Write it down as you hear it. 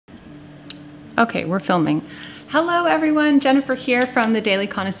Okay, we're filming. Hello everyone, Jennifer here from the Daily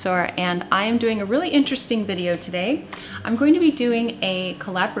Connoisseur, and I am doing a really interesting video today. I'm going to be doing a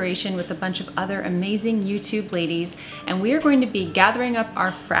collaboration with a bunch of other amazing YouTube ladies, and we are going to be gathering up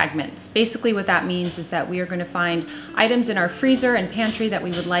our fragments. Basically what that means is that we are going to find items in our freezer and pantry that we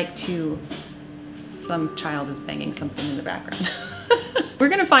would like to... Some child is banging something in the background. We're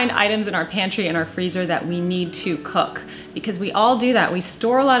gonna find items in our pantry and our freezer that we need to cook, because we all do that. We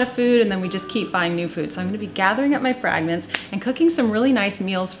store a lot of food and then we just keep buying new food. So I'm gonna be gathering up my fragments and cooking some really nice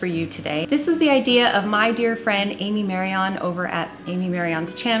meals for you today. This was the idea of my dear friend Amy Marion over at Amy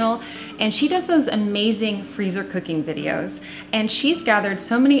Marion's channel, and she does those amazing freezer cooking videos, and she's gathered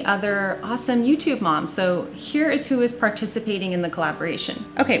so many other awesome YouTube moms. So here is who is participating in the collaboration.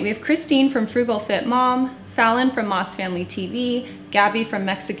 Okay, we have Christine from Frugal Fit Mom, Fallon from Moss Family TV, Gabby from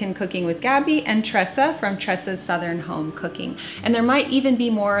Mexican Cooking with Gabby, and Tressa from Tressa's Southern Home Cooking. And there might even be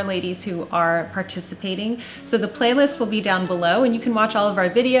more ladies who are participating. So the playlist will be down below and you can watch all of our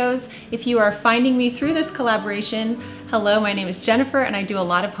videos. If you are finding me through this collaboration, hello, my name is Jennifer and I do a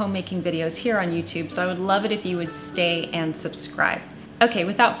lot of homemaking videos here on YouTube. So I would love it if you would stay and subscribe. Okay,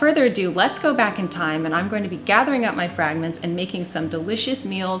 without further ado, let's go back in time, and I'm going to be gathering up my fragments and making some delicious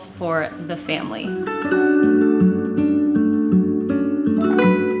meals for the family.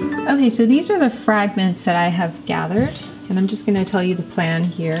 Okay, so these are the fragments that I have gathered, and I'm just going to tell you the plan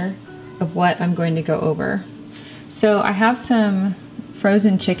here of what I'm going to go over. So I have some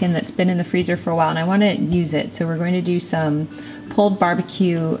frozen chicken that's been in the freezer for a while, and I want to use it. So we're going to do some pulled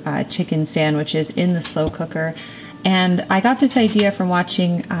barbecue chicken sandwiches in the slow cooker. And I got this idea from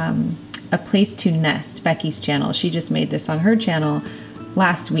watching A Place to Nest, Becky's channel. She just made this on her channel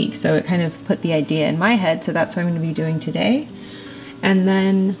last week, so it kind of put the idea in my head, so that's what I'm going to be doing today. And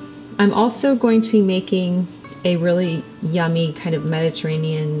then I'm also going to be making a really yummy kind of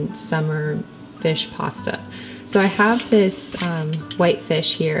Mediterranean summer fish pasta. So I have this white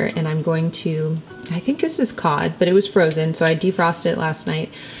fish here, and I'm going to, I think this is cod, but it was frozen, so I defrosted it last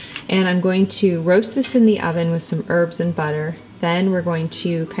night. And I'm going to roast this in the oven with some herbs and butter. Then we're going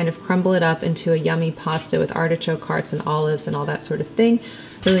to kind of crumble it up into a yummy pasta with artichoke hearts and olives and all that sort of thing.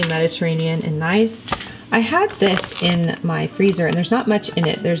 Really Mediterranean and nice. I had this in my freezer and there's not much in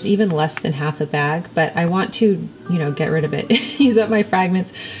it. There's even less than half a bag, but I want to, you know, get rid of it, use up my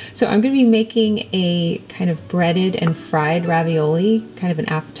fragments. So I'm going to be making a kind of breaded and fried ravioli, kind of an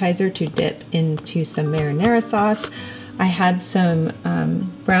appetizer to dip into some marinara sauce. I had some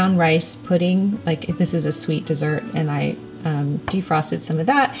brown rice pudding, like this is a sweet dessert, and I defrosted some of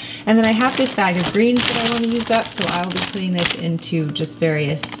that. And then I have this bag of greens that I want to use up, so I'll be putting this into just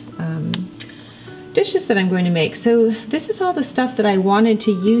various dishes that I'm going to make. So this is all the stuff that I wanted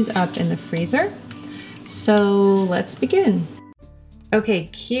to use up in the freezer. So let's begin. Okay,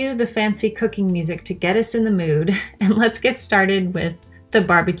 cue the fancy cooking music to get us in the mood, and let's get started with the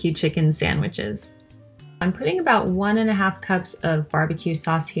barbecue chicken sandwiches. I'm putting about 1.5 cups of barbecue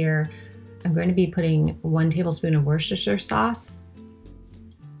sauce here. I'm going to be putting 1 tablespoon of Worcestershire sauce.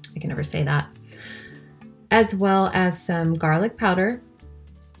 I can never say that. As well as some garlic powder.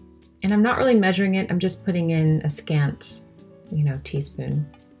 And I'm not really measuring it, I'm just putting in a scant, you know, teaspoon.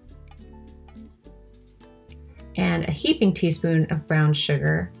 And a heaping teaspoon of brown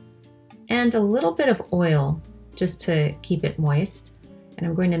sugar. And a little bit of oil, just to keep it moist. And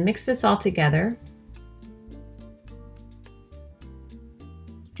I'm going to mix this all together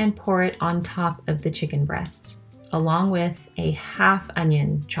and pour it on top of the chicken breast, along with a ½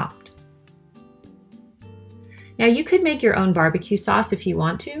 onion chopped. Now you could make your own barbecue sauce if you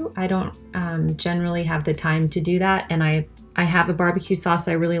want to. I don't generally have the time to do that, and I have a barbecue sauce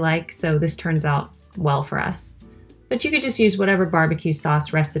I really like, so this turns out well for us. But you could just use whatever barbecue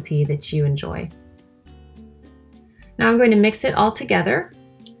sauce recipe that you enjoy. Now I'm going to mix it all together.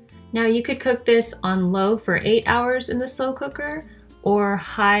 Now you could cook this on low for 8 hours in the slow cooker, or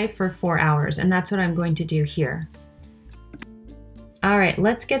high for 4 hours, and that's what I'm going to do here. All right,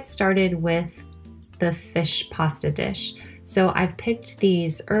 let's get started with the fish pasta dish. So I've picked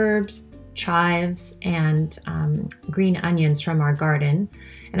these herbs, chives, and green onions from our garden,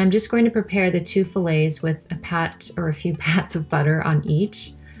 and I'm just going to prepare the 2 fillets with a pat or a few pats of butter on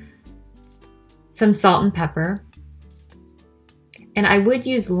each, some salt and pepper, and I would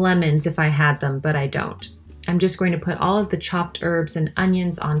use lemons if I had them, but I don't. I'm just going to put all of the chopped herbs and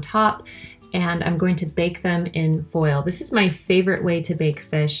onions on top, and I'm going to bake them in foil. This is my favorite way to bake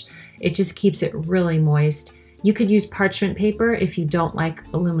fish. It just keeps it really moist. You could use parchment paper if you don't like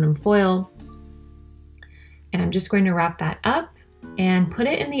aluminum foil. And I'm just going to wrap that up and put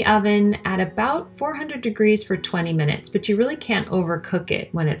it in the oven at about 400 degrees for 20 minutes, but you really can't overcook it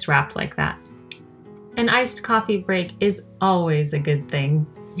when it's wrapped like that. An iced coffee break is always a good thing.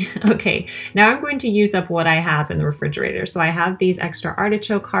 Okay, now I'm going to use up what I have in the refrigerator. So I have these extra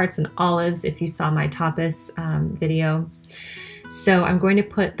artichoke hearts and olives, if you saw my tapas video. So I'm going to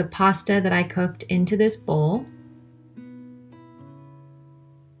put the pasta that I cooked into this bowl.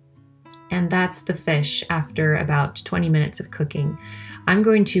 And that's the fish after about 20 minutes of cooking. I'm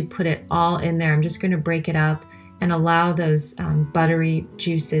going to put it all in there. I'm just going to break it up and allow those buttery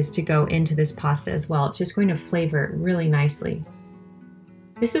juices to go into this pasta as well. It's just going to flavor it really nicely.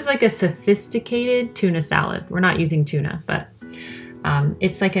 This is like a sophisticated tuna salad. We're not using tuna, but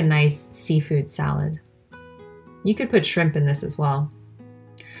it's like a nice seafood salad. You could put shrimp in this as well.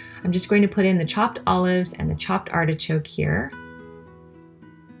 I'm just going to put in the chopped olives and the chopped artichoke here.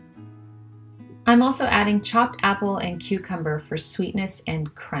 I'm also adding chopped apple and cucumber for sweetness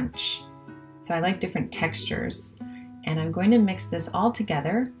and crunch. So I like different textures. And I'm going to mix this all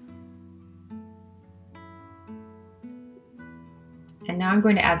together. And now I'm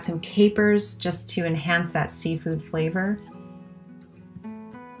going to add some capers just to enhance that seafood flavor.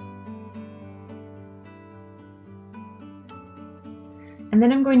 And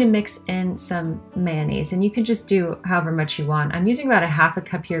then I'm going to mix in some mayonnaise, and you can just do however much you want. I'm using about a half a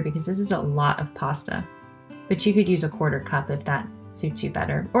cup here because this is a lot of pasta, but you could use a quarter cup if that suits you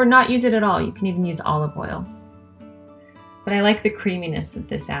better, or not use it at all. You can even use olive oil. But I like the creaminess that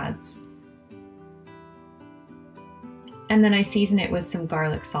this adds. And then I season it with some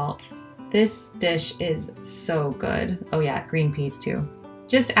garlic salt. This dish is so good. Oh yeah, green peas too.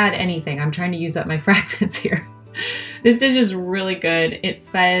 Just add anything. I'm trying to use up my fragments here. This dish is really good. It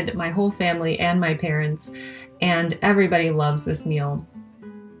fed my whole family and my parents, and everybody loves this meal.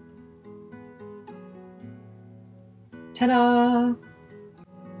 Ta-da!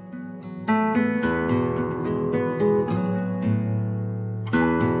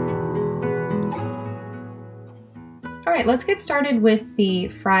 All right, let's get started with the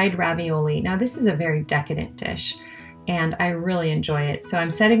fried ravioli. Now this is a very decadent dish, and I really enjoy it. So I'm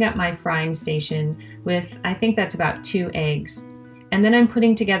setting up my frying station with, I think that's about 2 eggs. And then I'm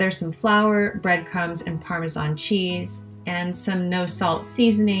putting together some flour, breadcrumbs, and Parmesan cheese, and some no salt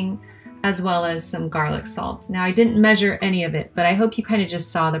seasoning, as well as some garlic salt. Now I didn't measure any of it, but I hope you kind of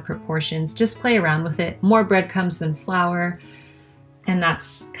just saw the proportions. Just play around with it. More breadcrumbs than flour, and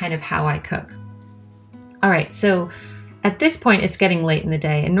that's kind of how I cook. All right, so at this point, it's getting late in the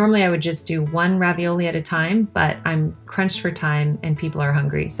day, and normally I would just do 1 ravioli at a time, but I'm crunched for time and people are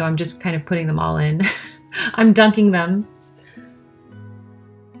hungry, so I'm just kind of putting them all in. I'm dunking them.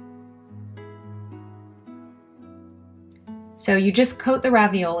 So you just coat the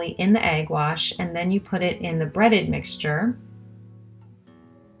ravioli in the egg wash, and then you put it in the breaded mixture,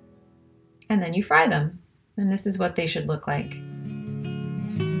 and then you fry them. And this is what they should look like.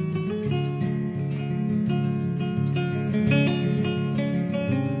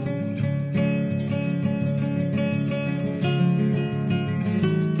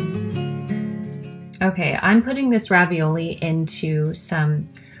 Okay, I'm putting this ravioli into some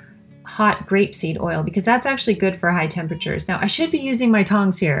hot grapeseed oil because that's actually good for high temperatures. Now, I should be using my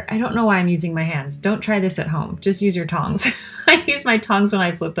tongs here. I don't know why I'm using my hands. Don't try this at home. Just use your tongs. I use my tongs when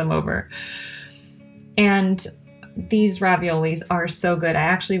I flip them over. And these raviolis are so good. I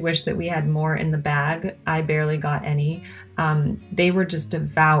actually wish that we had more in the bag. I barely got any. They were just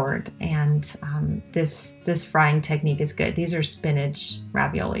devoured, and this frying technique is good. These are spinach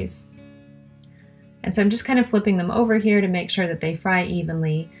raviolis. And so I'm just kind of flipping them over here to make sure that they fry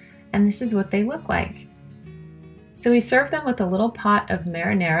evenly, and this is what they look like. So we serve them with a little pot of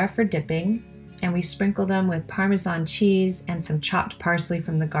marinara for dipping, and we sprinkle them with Parmesan cheese and some chopped parsley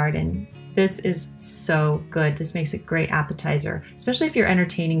from the garden. This is so good. This makes a great appetizer, especially if you're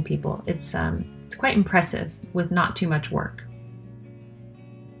entertaining people. It's quite impressive with not too much work.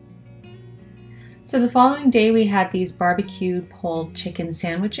 So the following day we had these barbecued pulled chicken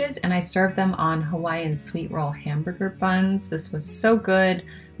sandwiches, and I served them on Hawaiian sweet roll hamburger buns. This was so good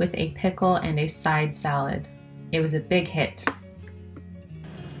with a pickle and a side salad. It was a big hit.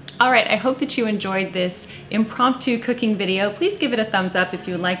 All right, I hope that you enjoyed this impromptu cooking video. Please give it a thumbs up if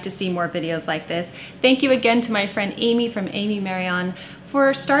you would like to see more videos like this. Thank you again to my friend Amy from Amy Marion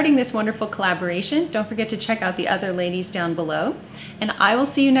for starting this wonderful collaboration. Don't forget to check out the other ladies down below. And I will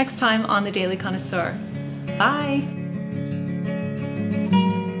see you next time on The Daily Connoisseur. Bye.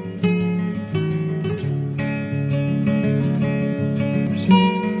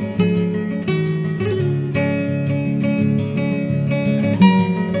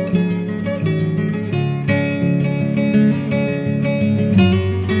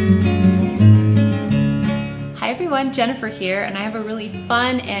 Jennifer here, and I have a really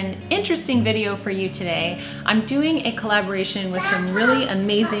fun and interesting video for you today. I'm doing a collaboration with some really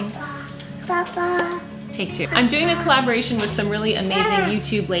amazing... Take two. I'm doing a collaboration with some really amazing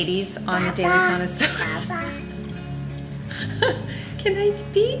YouTube ladies on the Daily Connoisseur. Can I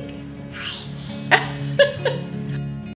speak?